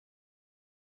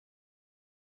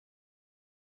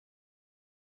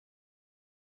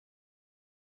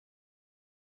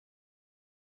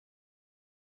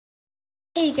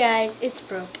Hey guys, it's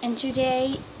Brooke, and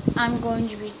today I'm going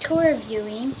to be tour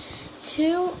reviewing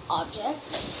two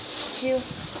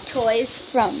toys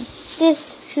from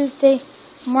this Tuesday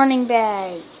morning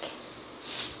bag.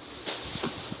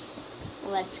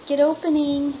 Let's get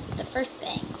opening the first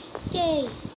thing. Yay!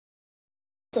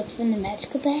 What's in the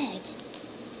magical bag?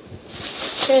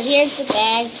 So here's the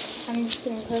bag. I'm just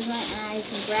going to close my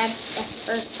eyes and grab the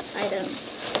first item,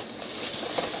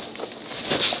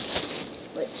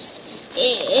 which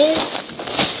is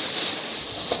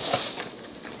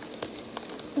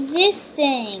this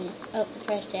thing. Oh, the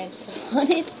price tag's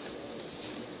on it.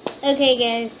 Okay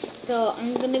guys, so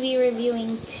I'm going to be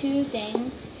reviewing two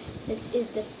things. This is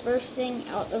the first thing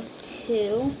out of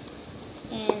two.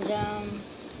 And,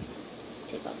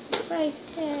 take off the price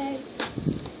tag.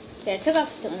 Okay, I took off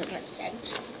some of the price tag.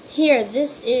 Here,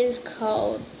 this is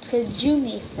called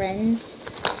Kajumi Friends.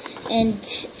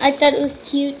 And I thought it was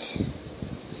cute.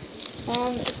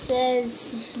 It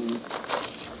says,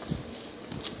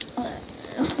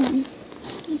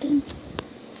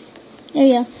 there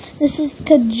you go. This is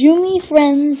Kajumi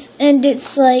Friends, and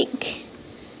it's like,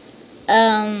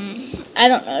 I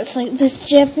don't know, it's like this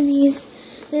Japanese,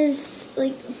 there's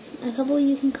like a couple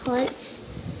you can cut,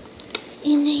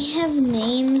 and they have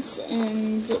names,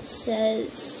 and it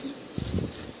says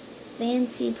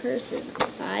fancy purses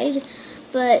inside.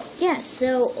 But yeah,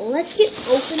 so let's get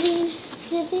opening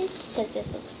to this, because this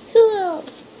looks cool.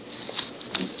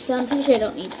 So I'm pretty sure I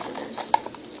don't need scissors.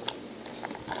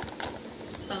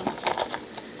 Oh.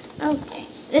 Okay.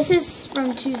 This is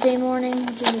from Tuesday morning,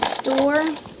 which is a store.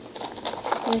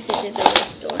 This is just a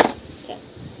store. Okay.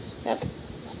 Yep.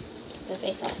 The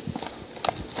face off.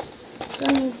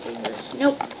 Don't need scissors.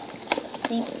 Nope.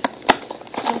 Thank you.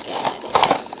 Okay.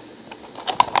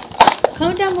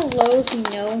 Comment down below if you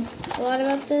know a lot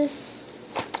about this.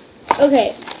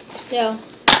 Okay, so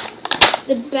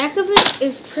the back of it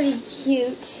is pretty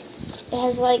cute. It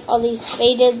has like all these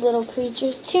faded little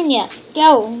creatures. Tunya,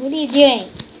 go! What are you doing?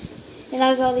 It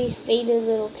has all these faded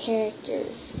little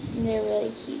characters, and they're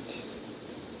really cute.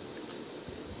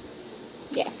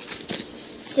 Yeah.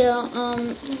 So,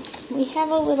 we have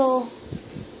a little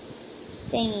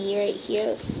thingy right here.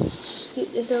 Let's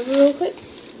scoot this over real quick.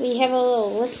 We have a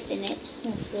little list in it.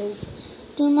 This says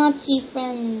Domachi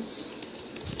Friends.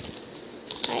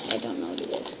 I don't know what it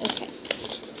is. Okay.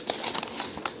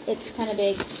 It's kind of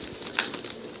big.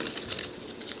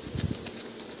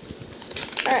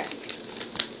 Alright.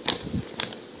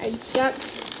 I got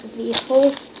the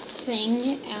whole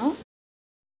thing out.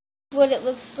 What it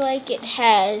looks like, it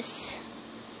has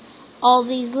all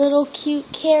these little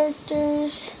cute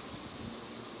characters.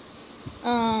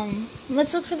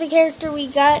 Let's look for the character we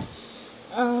got.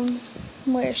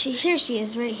 Where is she? Here she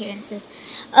is, right here. It says,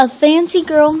 a fancy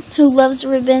girl who loves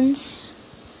ribbons.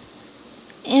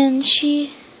 And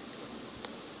she...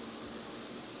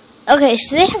 Okay,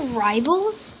 so they have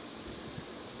rivals?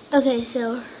 Okay,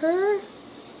 so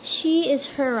she is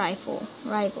her rival.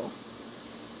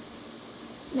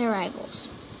 They're rivals.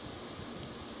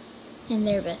 And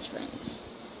they're best friends.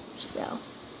 So...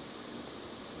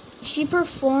 she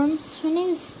performs, her name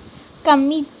is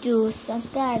Kamitu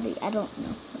Sakari. I don't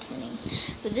know what her name is.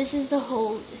 But this is the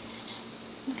whole list.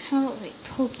 It kind of looks like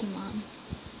Pokemon.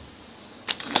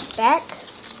 The back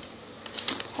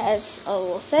has a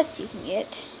little sets you can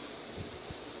get.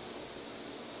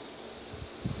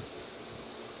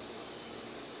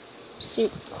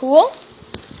 Super cool.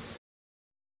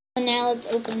 So now let's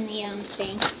open the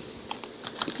thing.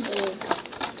 The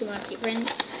Domachi Friends.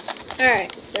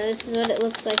 Alright, so this is what it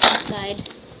looks like inside.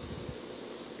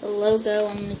 The logo,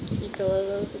 I'm going to keep the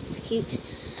logo because it's cute.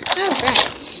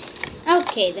 Alright.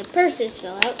 Okay, the purses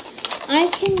fell out. I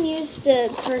can use the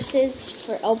purses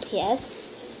for LPS.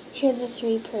 Here are the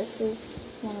three purses.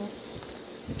 One with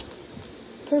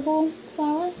purple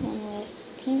flower, one with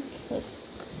pink with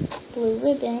blue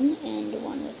ribbon, and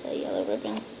one with a yellow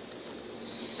ribbon.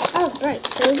 Alright,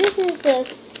 so this is the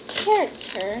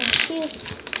character. She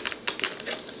is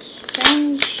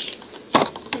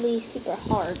strangely super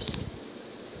hard.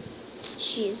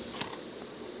 She's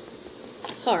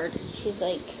hard. She's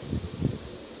like,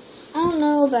 I don't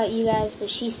know about you guys, but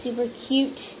she's super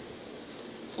cute,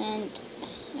 and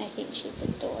I think she's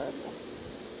adorable.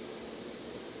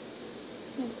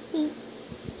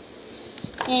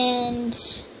 And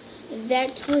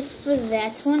that was for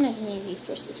that one. I can use these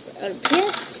purses for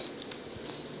LPS.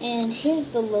 And here's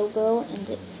the logo, and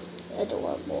it's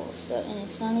adorable. So, and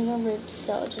it's not even ripped,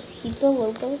 so I'll just keep the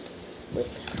logo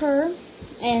with her.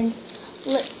 And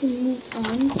let's move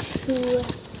on to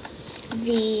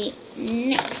the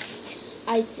next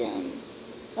item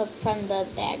from the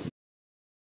bag.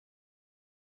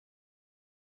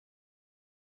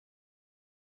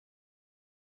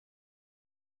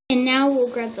 And now we'll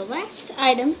grab the last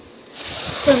item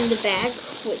from the bag,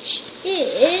 which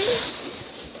is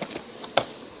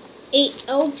a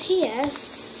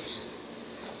LPS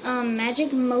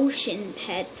Magic Motion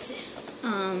Pet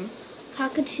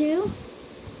cockatoo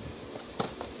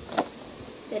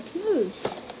that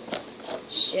moves.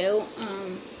 So,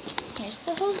 here's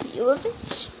the whole view of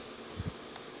it.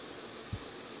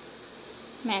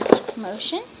 Magic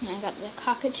Motion. I got the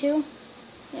cockatoo.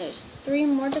 There's 3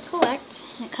 more to collect.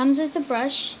 It comes with a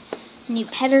brush, and you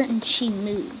pet her and she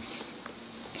moves.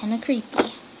 Kinda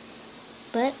creepy.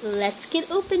 But let's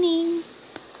get opening.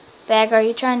 Bag, are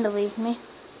you trying to leave me?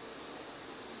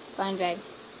 Fine, Bag.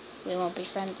 We won't be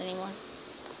friends anymore.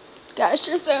 Gosh,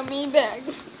 you're so mean, Bag.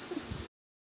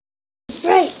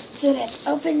 Right, so let's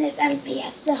open this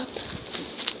LPS up.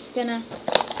 Gonna...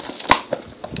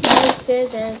 No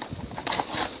scissors.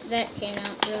 That came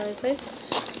out really quick.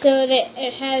 So that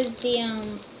it has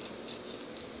the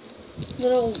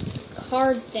little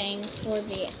card thing for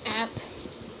the app.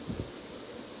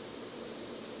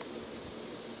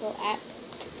 Little app.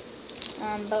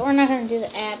 But we're not gonna do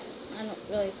the app. I don't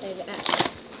really play the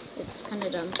app. It's kind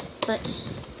of dumb. But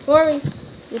before we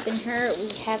open her,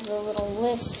 we have the little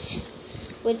list,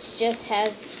 which just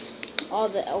has all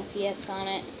the LPS on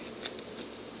it.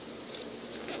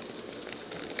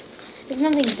 It's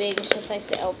nothing big, it's just like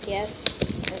the LPS.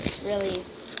 It's really,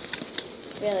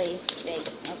 really big.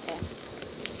 Okay.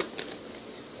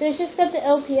 So it's just got the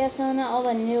LPS on it, all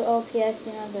the new LPS,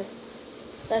 you know, the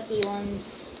sucky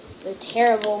ones, the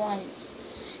terrible ones.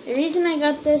 The reason I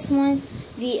got this one,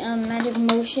 the Magic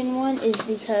Motion one, is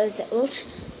because it looks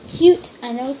cute.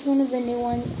 I know it's one of the new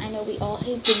ones. I know we all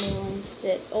hate the new ones.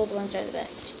 The old ones are the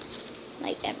best,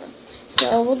 like ever.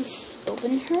 So we'll just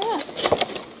open her up.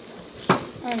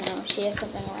 Oh no, she has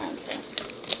something around her.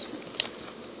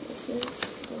 This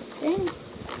is the thing.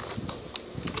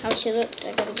 How she looks,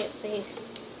 I gotta get these.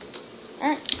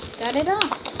 Alright, got it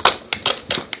off.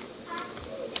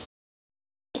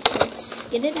 Let's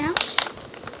get it out.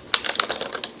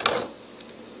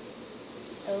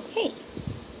 Okay.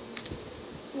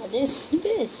 What is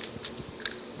this?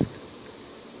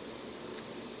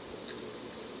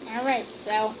 Alright,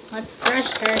 so let's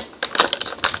brush her.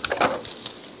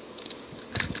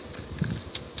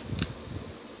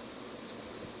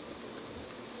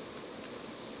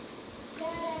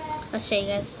 I'll show you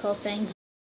guys the whole thing.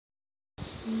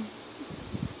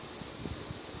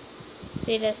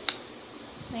 See this?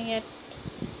 I get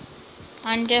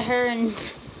onto her and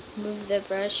move the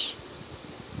brush,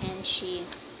 and she,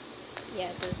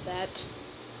 does that.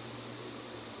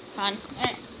 Fun.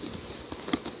 Alright.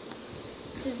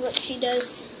 This is what she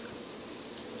does.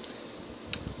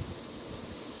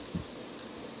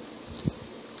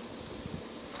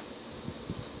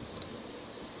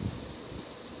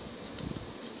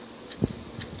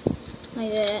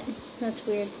 Like that. That's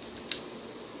weird.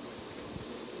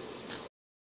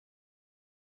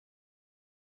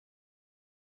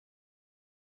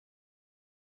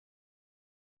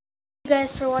 Thank you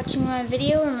guys for watching my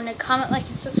video. Remember to comment, like,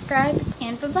 and subscribe.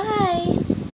 And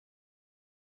bye-bye.